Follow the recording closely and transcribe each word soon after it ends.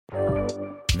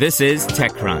This is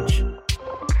TechCrunch.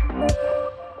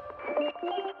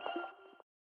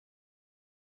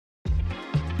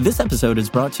 This episode is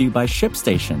brought to you by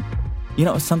ShipStation. You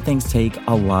know, some things take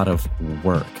a lot of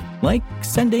work, like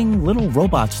sending little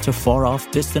robots to far-off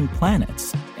distant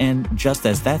planets. And just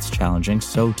as that's challenging,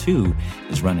 so too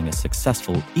is running a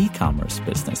successful e-commerce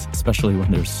business, especially when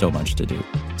there's so much to do.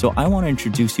 So I want to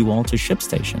introduce you all to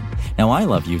ShipStation. Now, I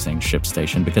love using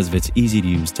ShipStation because of its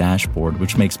easy-to-use dashboard,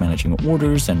 which makes managing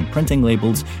orders and printing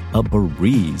labels a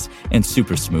breeze and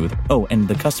super smooth. Oh, and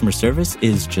the customer service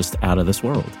is just out of this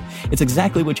world. It's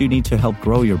exactly what you need to help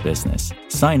grow your business.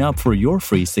 Sign up for your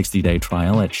free 60-day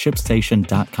trial at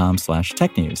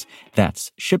shipstation.com/technews.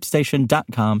 That's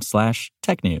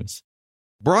shipstation.com/technews.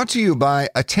 Brought to you by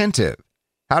Attentive.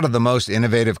 How do the most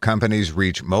innovative companies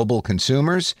reach mobile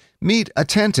consumers? Meet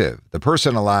Attentive, the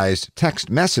personalized text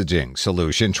messaging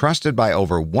solution trusted by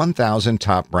over 1,000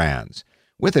 top brands.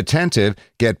 With Attentive,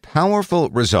 get powerful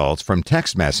results from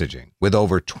text messaging with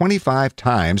over 25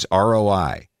 times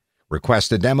ROI.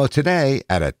 Request a demo today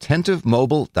at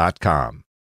AttentiveMobile.com.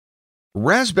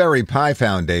 Raspberry Pi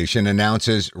Foundation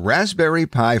announces Raspberry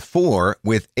Pi 4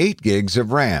 with 8 gigs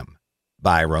of RAM.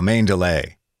 By Romain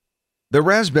Delay. The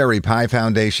Raspberry Pi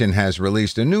Foundation has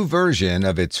released a new version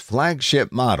of its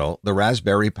flagship model, the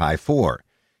Raspberry Pi 4.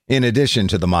 In addition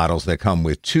to the models that come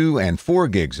with 2 and 4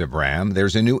 gigs of RAM,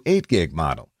 there's a new 8 gig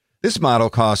model. This model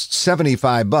costs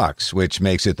 $75, which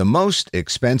makes it the most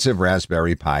expensive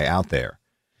Raspberry Pi out there.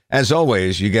 As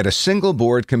always, you get a single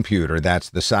board computer that's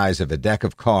the size of a deck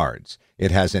of cards. It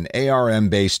has an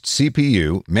ARM-based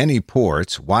CPU, many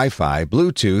ports, Wi-Fi,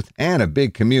 Bluetooth, and a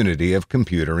big community of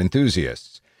computer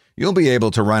enthusiasts. You'll be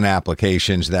able to run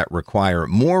applications that require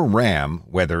more RAM,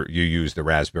 whether you use the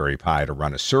Raspberry Pi to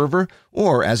run a server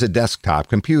or as a desktop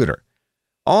computer.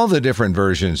 All the different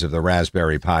versions of the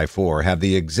Raspberry Pi 4 have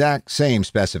the exact same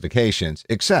specifications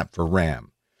except for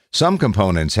RAM. Some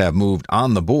components have moved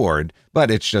on the board, but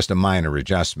it's just a minor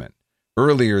adjustment.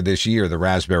 Earlier this year, the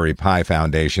Raspberry Pi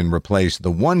Foundation replaced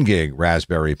the 1 gig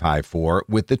Raspberry Pi 4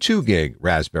 with the 2 gig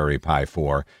Raspberry Pi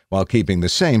 4 while keeping the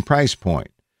same price point.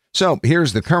 So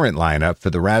here's the current lineup for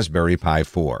the Raspberry Pi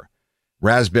 4.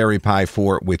 Raspberry Pi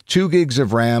 4 with 2 gigs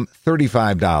of RAM,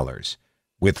 $35.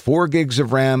 With 4 gigs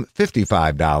of RAM,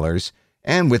 $55.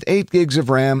 And with 8 gigs of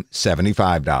RAM,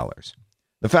 $75.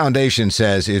 The Foundation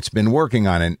says it's been working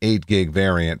on an 8 gig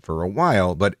variant for a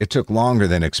while, but it took longer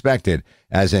than expected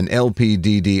as an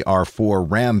LPDDR4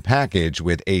 RAM package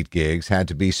with 8 gigs had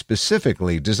to be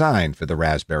specifically designed for the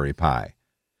Raspberry Pi.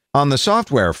 On the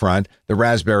software front, the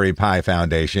Raspberry Pi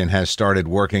Foundation has started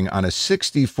working on a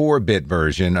 64-bit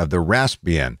version of the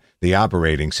Raspbian, the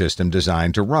operating system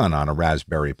designed to run on a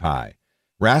Raspberry Pi.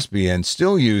 Raspbian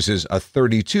still uses a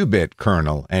 32-bit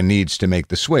kernel and needs to make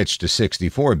the switch to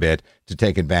 64-bit to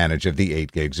take advantage of the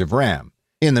 8 gigs of RAM.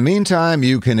 In the meantime,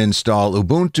 you can install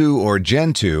Ubuntu or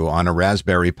Gentoo on a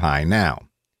Raspberry Pi now.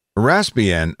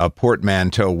 Raspbian, a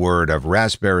portmanteau word of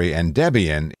Raspberry and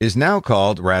Debian, is now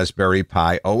called Raspberry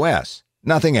Pi OS.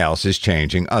 Nothing else is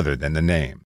changing other than the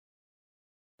name.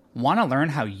 Want to learn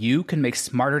how you can make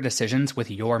smarter decisions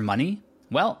with your money?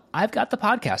 Well, I've got the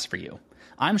podcast for you.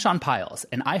 I'm Sean Piles,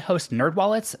 and I host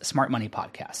NerdWallet's Smart Money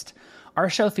Podcast. Our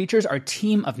show features our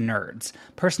team of nerds,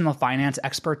 personal finance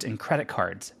experts in credit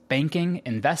cards, banking,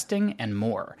 investing, and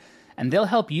more. And they'll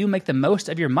help you make the most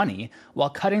of your money while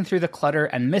cutting through the clutter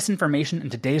and misinformation in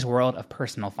today's world of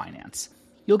personal finance.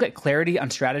 You'll get clarity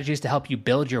on strategies to help you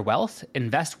build your wealth,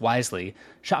 invest wisely,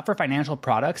 shop for financial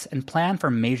products, and plan for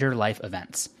major life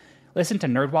events. Listen to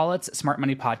NerdWallet's Smart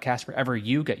Money Podcast wherever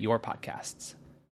you get your podcasts.